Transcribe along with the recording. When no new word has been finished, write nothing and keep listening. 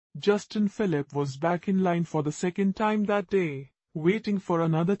Justin Phillip was back in line for the second time that day, waiting for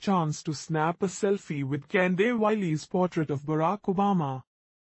another chance to snap a selfie with Kehinde Wileys' portrait of Barack Obama.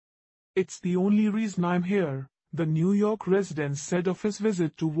 "It's the only reason I'm here," the New York resident said of his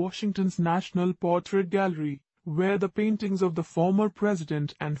visit to Washington's National Portrait Gallery, where the paintings of the former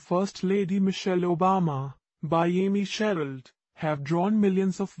president and First Lady Michelle Obama, by Amy Sherald, have drawn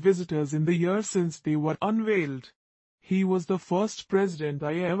millions of visitors in the years since they were unveiled. "He was the first president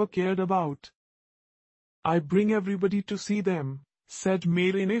I ever cared about. I bring everybody to see them," said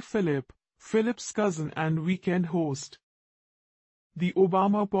Marine Phillip, Phillip's cousin and weekend host. The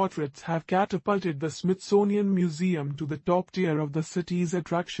Obama portraits have catapulted the Smithsonian Museum to the top tier of the city's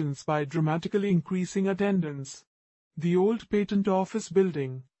attractions by dramatically increasing attendance. The old Patent Office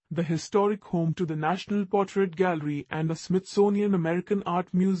building, the historic home to the National Portrait Gallery and the Smithsonian American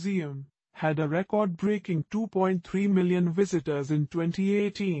Art Museum, had a record-breaking 2.3 million visitors in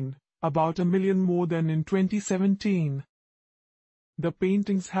 2018, about a million more than in 2017. The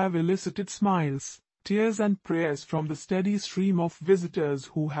paintings have elicited smiles, tears and prayers from the steady stream of visitors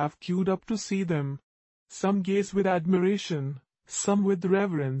who have queued up to see them. Some gaze with admiration, some with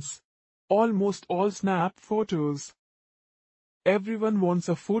reverence. Almost all snap photos. Everyone wants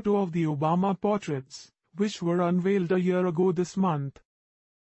a photo of the Obama portraits, which were unveiled a year ago this month.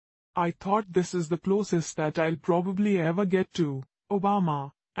 "I thought this is the closest that I'll probably ever get to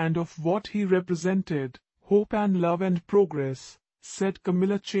Obama, and of what he represented, hope and love and progress," said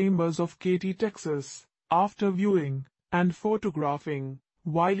Camilla Chambers of Katy, Texas, after viewing and photographing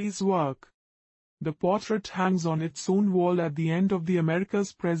Wileys' work. The portrait hangs on its own wall at the end of the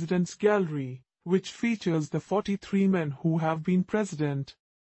America's President's Gallery, which features the 43 men who have been president.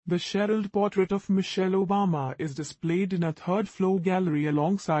 The Sherald portrait of Michelle Obama is displayed in a third-floor gallery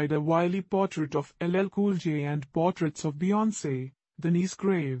alongside a Wiley portrait of LL Cool J and portraits of Beyoncé, Denise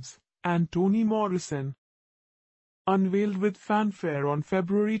Graves, and Toni Morrison. Unveiled with fanfare on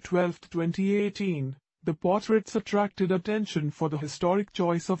February 12, 2018, the portraits attracted attention for the historic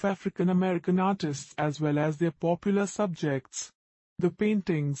choice of African-American artists as well as their popular subjects. The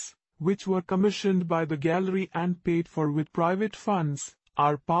paintings, which were commissioned by the gallery and paid for with private funds,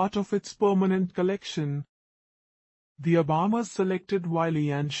 are part of its permanent collection. The Obamas selected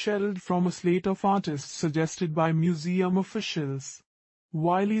Wiley and Sherald from a slate of artists suggested by museum officials.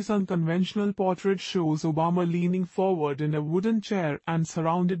 Wiley's unconventional portrait shows Obama leaning forward in a wooden chair and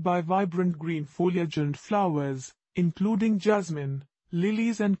surrounded by vibrant green foliage and flowers, including jasmine,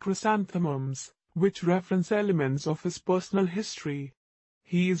 lilies and chrysanthemums, which reference elements of his personal history.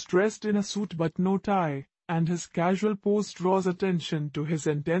 He is dressed in a suit but no tie, and his casual pose draws attention to his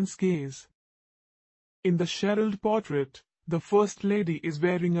intense gaze. In the Sherald portrait, the First Lady is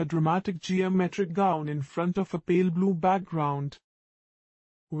wearing a dramatic geometric gown in front of a pale blue background.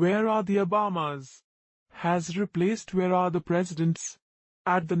 "Where are the Obamas?" has replaced "Where are the presidents?"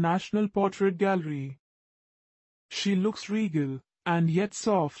 at the National Portrait Gallery. "She looks regal, and yet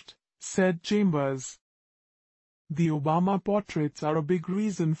soft," said Chambers. The Obama portraits are a big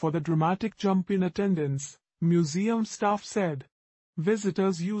reason for the dramatic jump in attendance, museum staff said.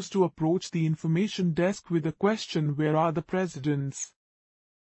 Visitors used to approach the information desk with the question, "Where are the presidents?"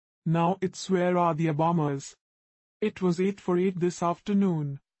 Now it's "Where are the Obamas?" "It was 8 for 8 this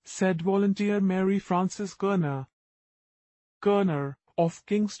afternoon," said volunteer Mary Frances Kerner. Kerner, of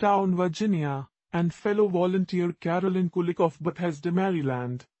Kingstown, Virginia, and fellow volunteer Carolyn Kulik of Bethesda,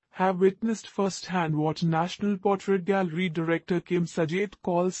 Maryland, have witnessed firsthand what National Portrait Gallery director Kim Sajid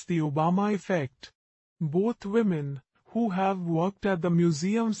calls the Obama effect. Both women, who have worked at the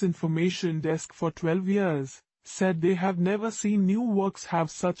museum's information desk for 12 years, said they have never seen new works have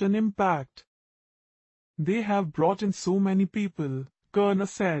such an impact. "They have brought in so many people," Kerner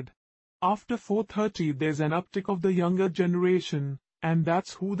said. "After 4:30 there's an uptick of the younger generation, and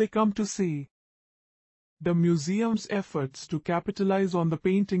that's who they come to see." The museum's efforts to capitalize on the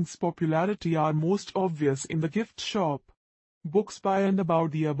painting's popularity are most obvious in the gift shop. Books by and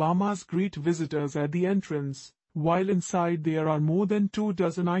about the Obamas greet visitors at the entrance, while inside there are more than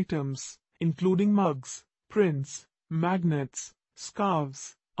 24 items, including mugs, prints, magnets,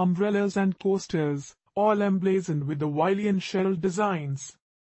 scarves, umbrellas and coasters, all emblazoned with the Wiley and Sherald designs.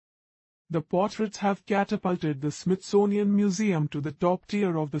 The portraits have catapulted the Smithsonian Museum to the top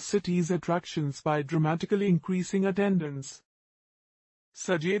tier of the city's attractions by dramatically increasing attendance.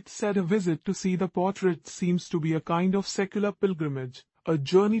 Sajid said a visit to see the portraits seems to be a kind of secular pilgrimage, a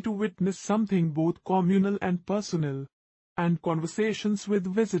journey to witness something both communal and personal. And conversations with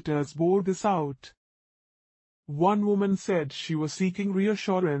visitors bore this out. One woman said she was seeking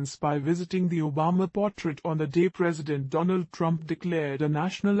reassurance by visiting the Obama portrait on the day President Donald Trump declared a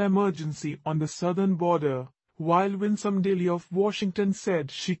national emergency on the southern border, while Winsome Daly of Washington said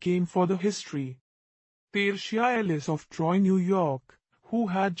she came for the history. Kehinde Wileys of Troy, New York, who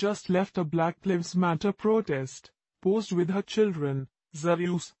had just left a Black Lives Matter protest, posed with her children,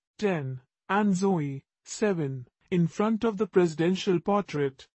 Zarius, 10, and Zoe, 7, in front of the presidential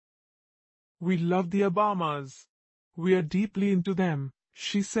portrait. "We love the Obamas. We are deeply into them,"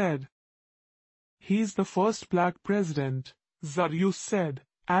 she said. "He's the first black president," Zarius said,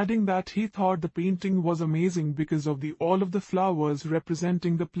 adding that he thought the painting was amazing because of all of the flowers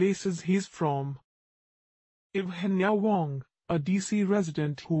representing the places he's from. Evgenia Wong, a DC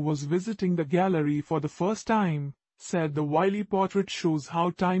resident who was visiting the gallery for the first time, said the Wiley portrait shows how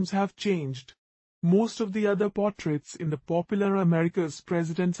times have changed. Most of the other portraits in the popular America's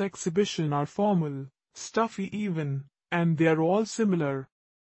Presidents exhibition are formal, stuffy even, and they're all similar.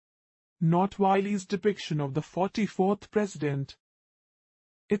 Not Wiley's depiction of the 44th president.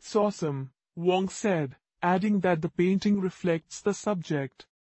 "It's awesome," Wong said, adding that the painting reflects the subject.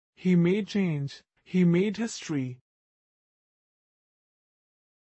 "He made change, he made history."